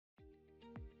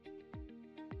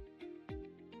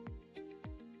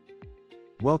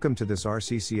Welcome to this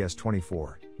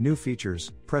RCCS-24 New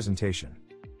Features presentation.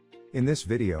 In this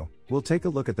video, we'll take a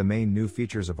look at the main new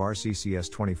features of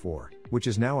RCCS-24, which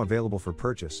is now available for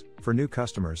purchase, for new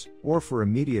customers, or for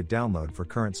immediate download for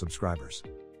current subscribers.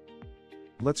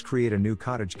 Let's create a new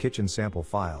Cottage Kitchen sample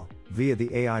file, via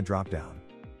the AI dropdown.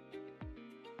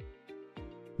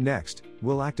 Next,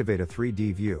 we'll activate a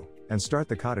 3D view, and start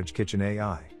the Cottage Kitchen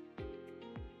AI.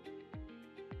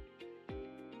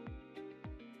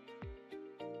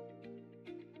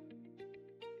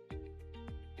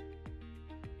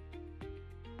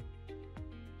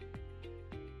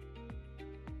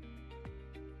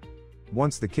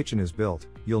 Once the kitchen is built,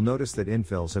 you'll notice that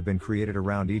infills have been created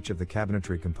around each of the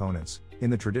cabinetry components, in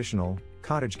the traditional,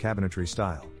 cottage cabinetry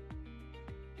style.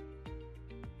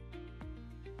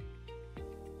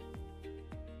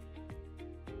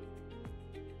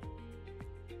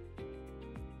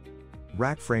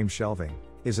 Rack frame shelving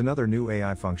is another new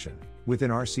AI function within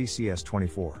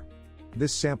RCCS-24.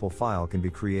 This sample file can be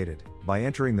created by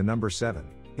entering the number 7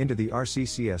 into the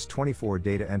RCCS-24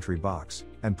 data entry box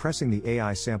and pressing the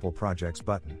AI Sample Projects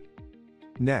button.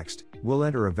 Next, we'll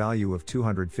enter a value of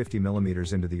 250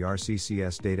 mm into the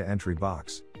RCCS data entry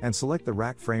box and select the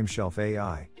Rack Frame Shelf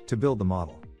AI to build the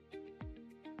model.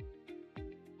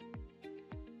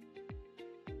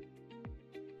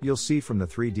 You'll see from the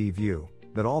 3D view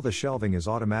that all the shelving is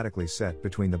automatically set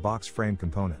between the box frame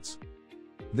components.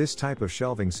 This type of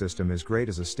shelving system is great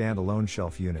as a standalone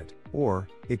shelf unit, or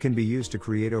it can be used to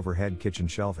create overhead kitchen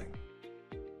shelving.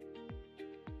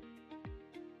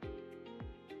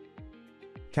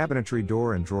 Cabinetry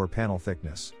door and drawer panel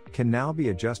thickness can now be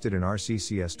adjusted in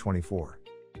RCCS-24.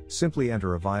 Simply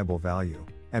enter a viable value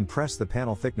and press the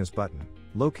panel thickness button,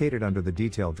 located under the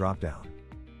detail dropdown.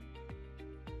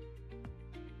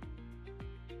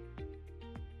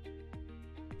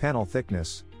 Panel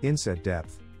thickness, inset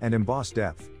depth, and emboss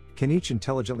depth can each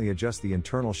intelligently adjust the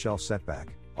internal shelf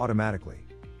setback automatically.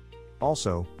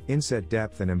 Also, inset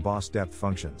depth and emboss depth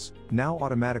functions now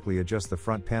automatically adjust the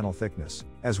front panel thickness,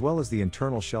 as well as the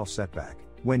internal shelf setback,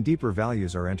 when deeper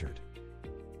values are entered.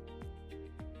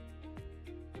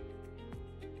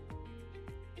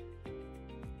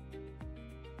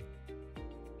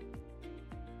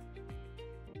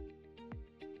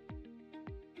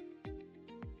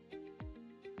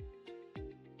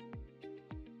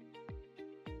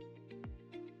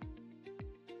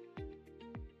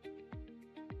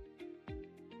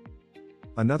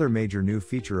 Another major new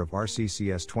feature of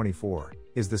RCCS-24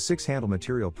 is the 6 handle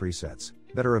material presets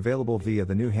that are available via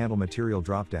the new handle material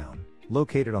dropdown,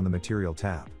 located on the Material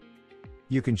tab.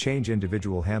 You can change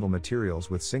individual handle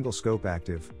materials with single scope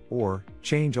active, or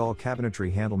change all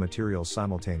cabinetry handle materials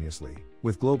simultaneously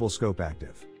with global scope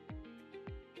active.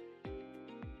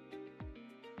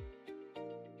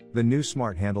 The new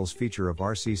Smart Handles feature of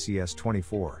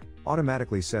RCCS-24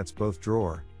 automatically sets both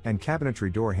drawer and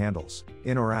cabinetry door handles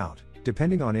in or out,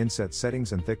 depending on inset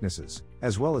settings and thicknesses,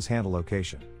 as well as handle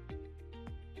location.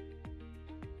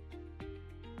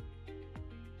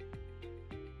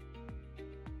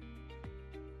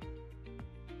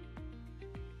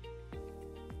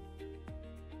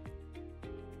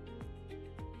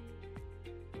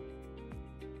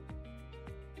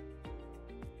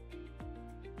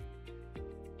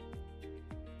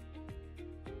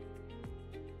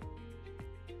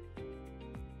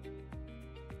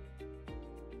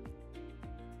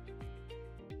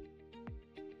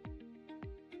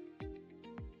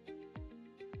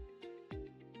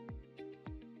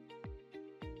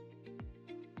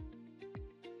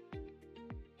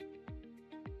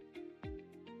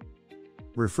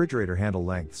 Refrigerator handle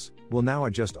lengths will now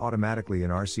adjust automatically in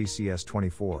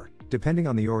RCCS-24, depending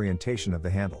on the orientation of the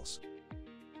handles.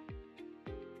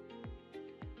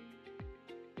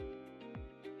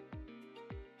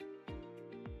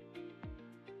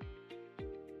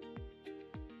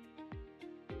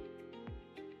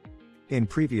 In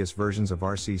previous versions of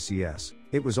RCCS,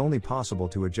 it was only possible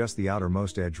to adjust the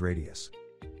outermost edge radius.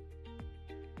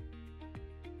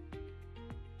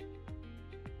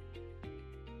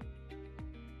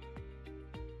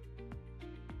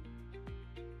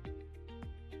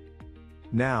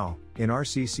 Now, in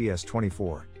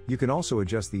RCCS-24, you can also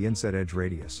adjust the inset edge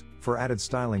radius for added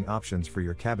styling options for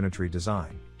your cabinetry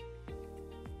design.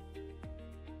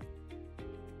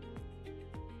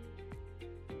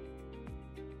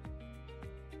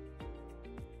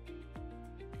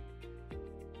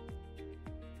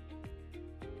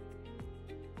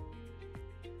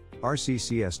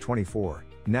 RCCS-24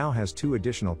 now has 2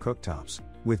 additional cooktops,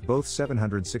 with both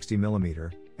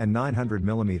 760mm and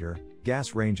 900mm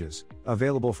gas ranges,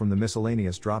 available from the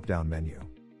miscellaneous drop-down menu.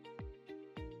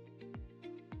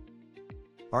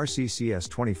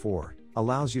 RCCS-24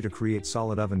 allows you to create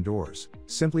solid oven doors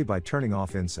simply by turning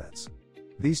off insets.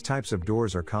 These types of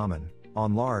doors are common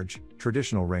on large,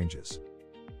 traditional ranges.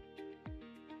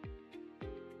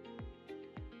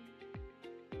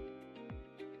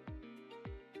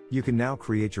 You can now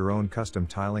create your own custom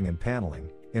tiling and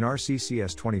paneling in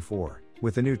RCCS-24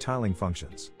 with the new tiling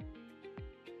functions.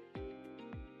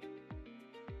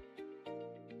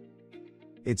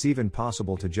 It's even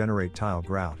possible to generate tile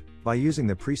grout by using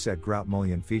the preset grout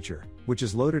mullion feature, which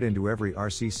is loaded into every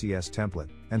RCCS template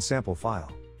and sample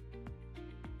file.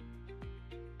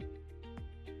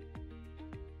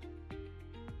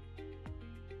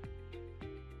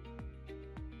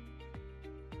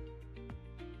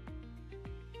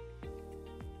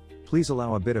 Please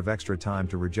allow a bit of extra time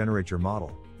to regenerate your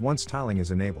model once tiling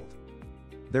is enabled.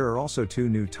 There are also two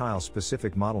new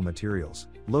tile-specific model materials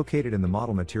located in the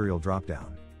model material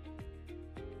dropdown.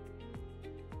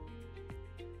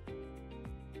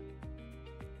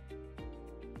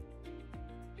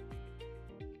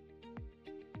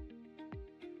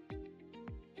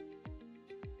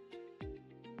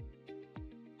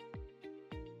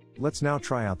 Let's now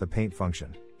try out the paint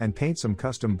function and paint some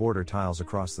custom border tiles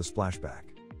across the splashback.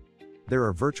 There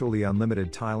are virtually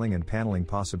unlimited tiling and paneling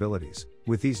possibilities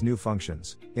with these new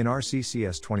functions in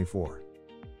RCCS-24.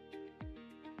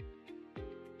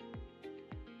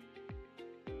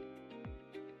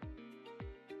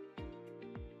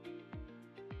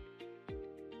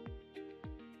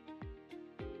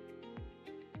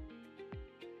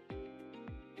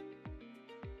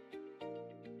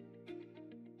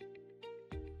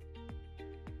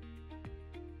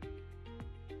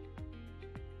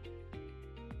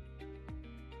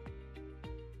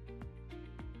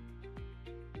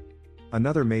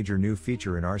 Another major new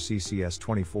feature in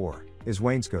RCCS-24 is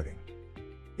wainscoting.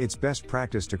 It's best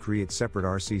practice to create separate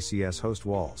RCCS host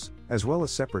walls, as well as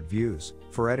separate views,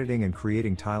 for editing and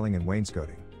creating tiling and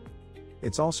wainscoting.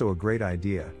 It's also a great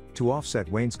idea to offset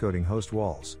wainscoting host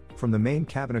walls from the main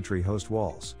cabinetry host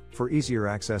walls for easier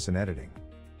access and editing.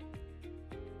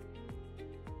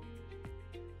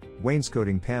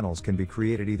 Wainscoting panels can be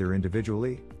created either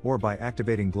individually or by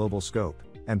activating global scope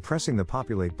and pressing the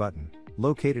populate button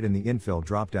located in the infill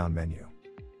drop-down menu.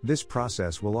 This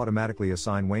process will automatically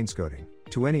assign wainscoting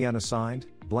to any unassigned,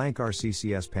 blank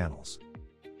RCCS panels.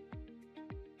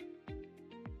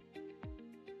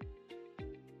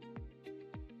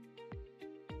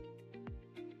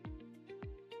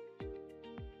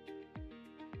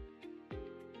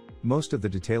 Most of the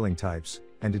detailing types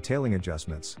and detailing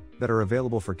adjustments that are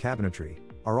available for cabinetry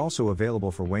are also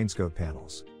available for wainscot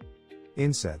panels.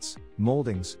 Insets,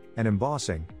 moldings, and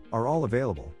embossing are all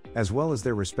available, as well as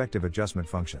their respective adjustment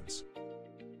functions.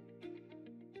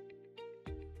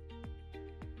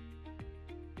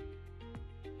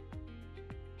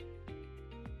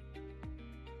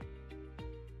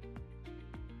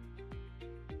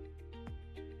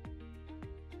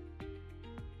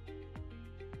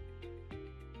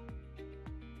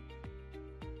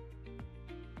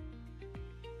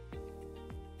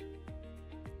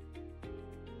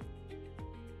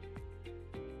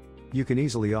 You can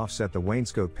easily offset the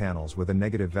wainscot panels with a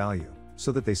negative value,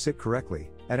 so that they sit correctly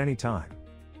at any time.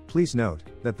 Please note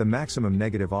that the maximum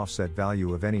negative offset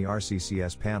value of any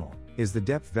RCCS panel is the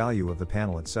depth value of the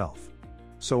panel itself.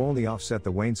 So only offset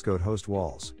the wainscot host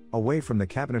walls away from the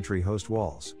cabinetry host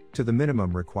walls to the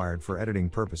minimum required for editing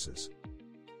purposes.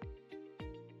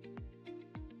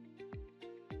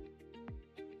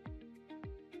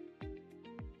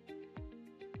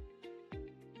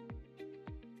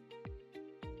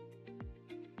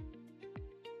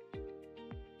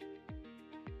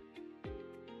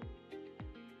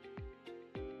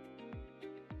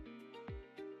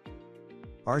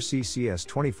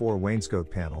 RCCS-24 wainscot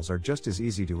panels are just as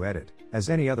easy to edit as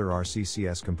any other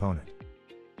RCCS component.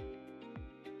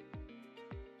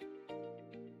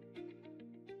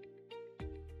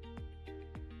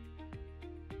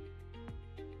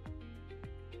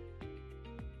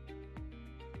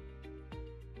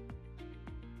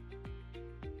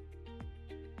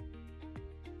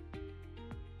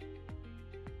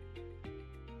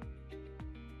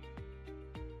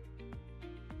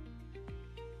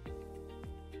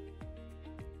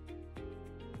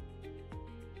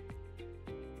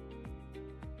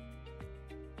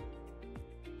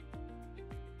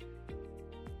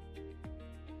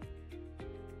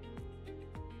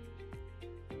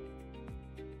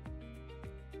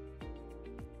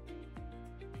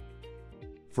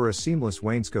 For a seamless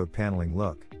wainscot paneling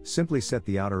look, simply set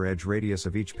the outer edge radius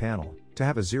of each panel to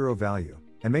have a 0 value,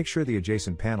 and make sure the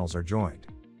adjacent panels are joined.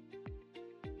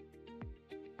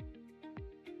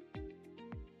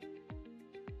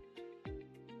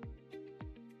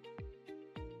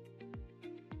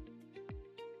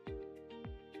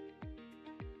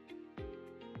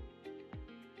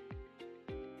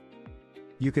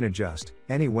 You can adjust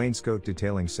any wainscot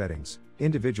detailing settings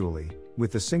individually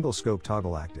with the single scope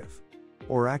toggle active.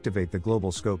 Or activate the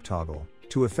global scope toggle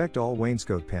to affect all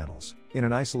wainscot panels in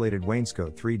an isolated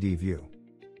wainscot 3D view.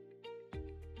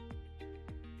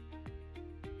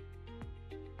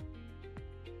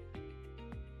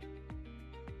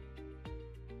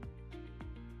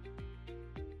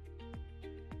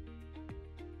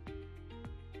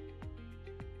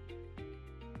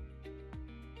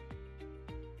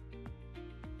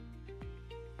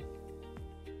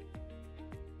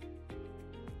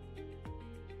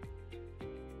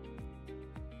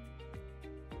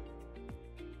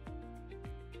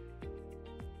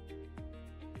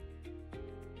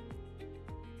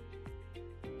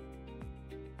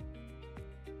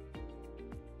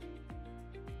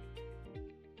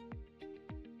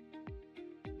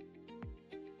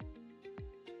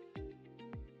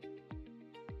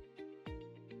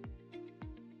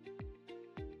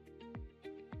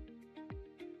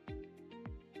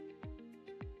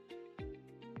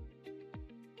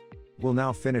 We'll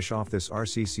now finish off this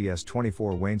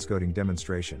RCCS-24 wainscoting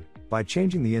demonstration by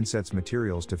changing the insets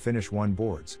materials to finish 1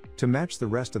 boards to match the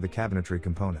rest of the cabinetry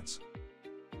components.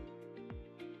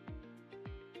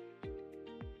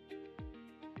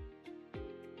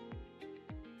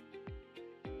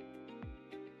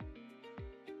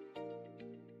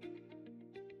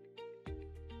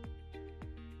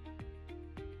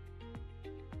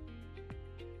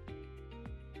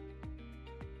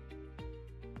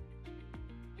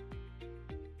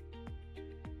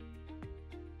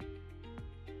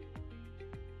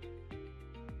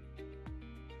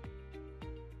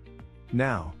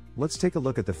 Now, let's take a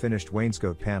look at the finished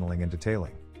wainscot paneling and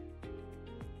detailing.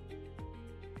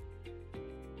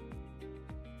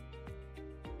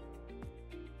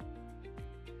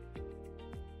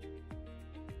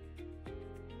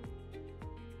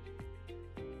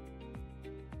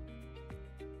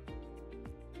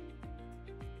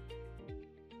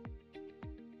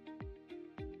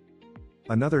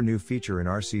 Another new feature in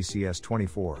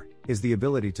RCCS-24 is the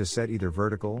ability to set either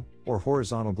vertical or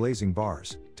horizontal glazing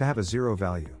bars to have a 0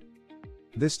 value.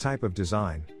 This type of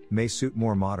design may suit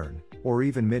more modern or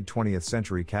even mid-20th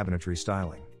century cabinetry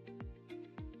styling.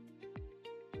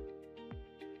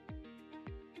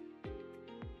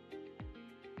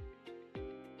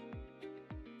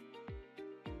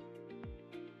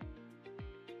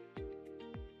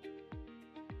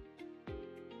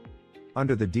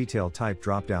 Under the Detail Type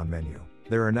drop-down menu,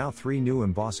 there are now 3 new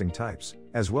embossing types,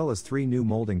 as well as 3 new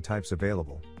molding types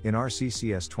available in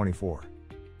RCCS-24.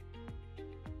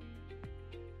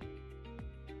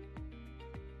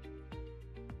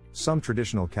 Some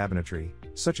traditional cabinetry,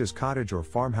 such as cottage or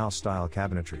farmhouse-style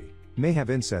cabinetry, may have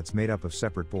insets made up of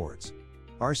separate boards.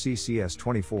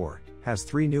 RCCS-24 has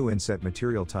 3 new inset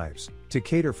material types to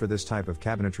cater for this type of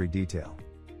cabinetry detail.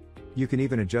 You can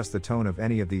even adjust the tone of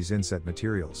any of these inset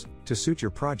materials to suit your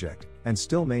project and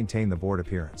still maintain the board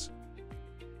appearance.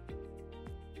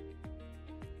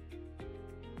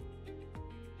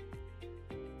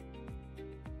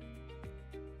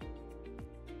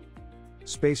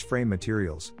 Space frame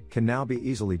materials can now be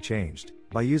easily changed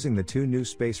by using the 2 new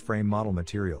space frame model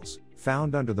materials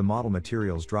found under the Model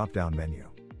Materials drop-down menu.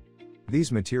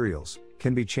 These materials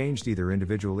can be changed either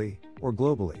individually or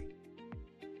globally.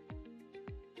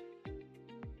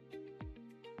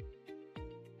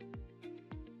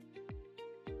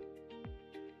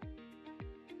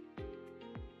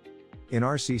 In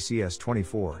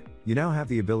RCCS-24, you now have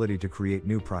the ability to create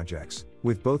new projects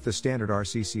with both the standard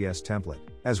RCCS template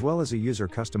as well as a user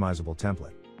customizable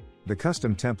template. The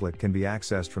custom template can be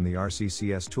accessed from the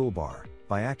RCCS toolbar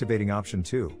by activating Option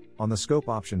 2 on the Scope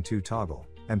Option 2 toggle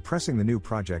and pressing the New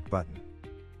Project button.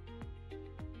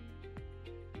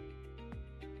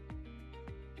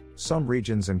 Some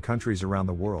regions and countries around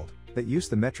the world that use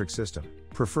the metric system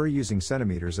prefer using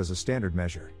centimeters as a standard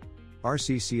measure.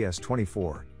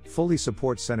 RCCS-24 fully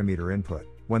supports centimeter input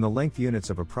when the length units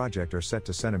of a project are set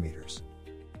to centimeters.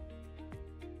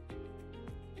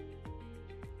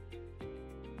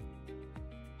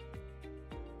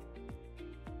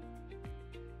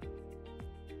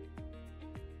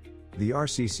 The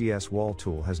RCCS wall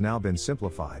tool has now been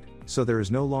simplified, so there is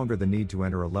no longer the need to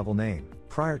enter a level name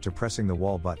prior to pressing the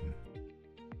wall button.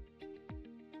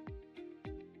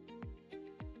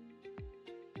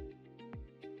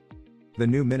 The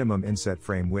new minimum inset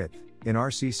frame width in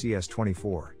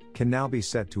RCCS-24 can now be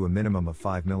set to a minimum of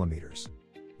 5 mm.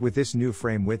 With this new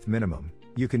frame width minimum,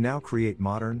 you can now create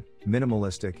modern,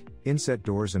 minimalistic, inset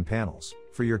doors and panels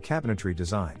for your cabinetry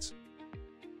designs.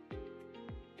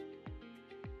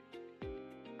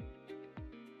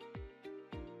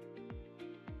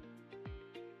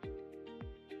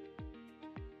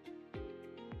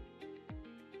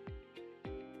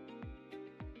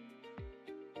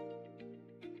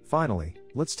 Finally,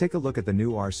 let's take a look at the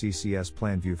new RCCS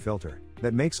Plan View filter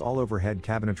that makes all overhead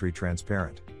cabinetry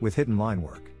transparent, with hidden line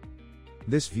work.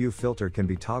 This view filter can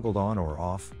be toggled on or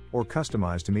off, or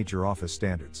customized to meet your office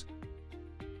standards.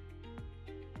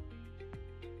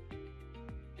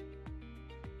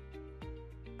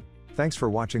 Thanks for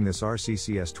watching this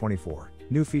RCCS-24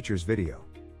 New Features video.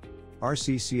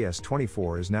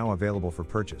 RCCS-24 is now available for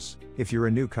purchase, if you're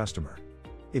a new customer.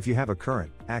 If you have a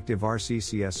current, active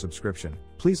RCCS subscription,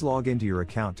 please log into your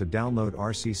account to download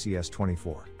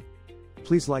RCCS-24.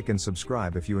 Please like and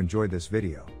subscribe if you enjoyed this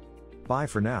video. Bye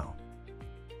for now.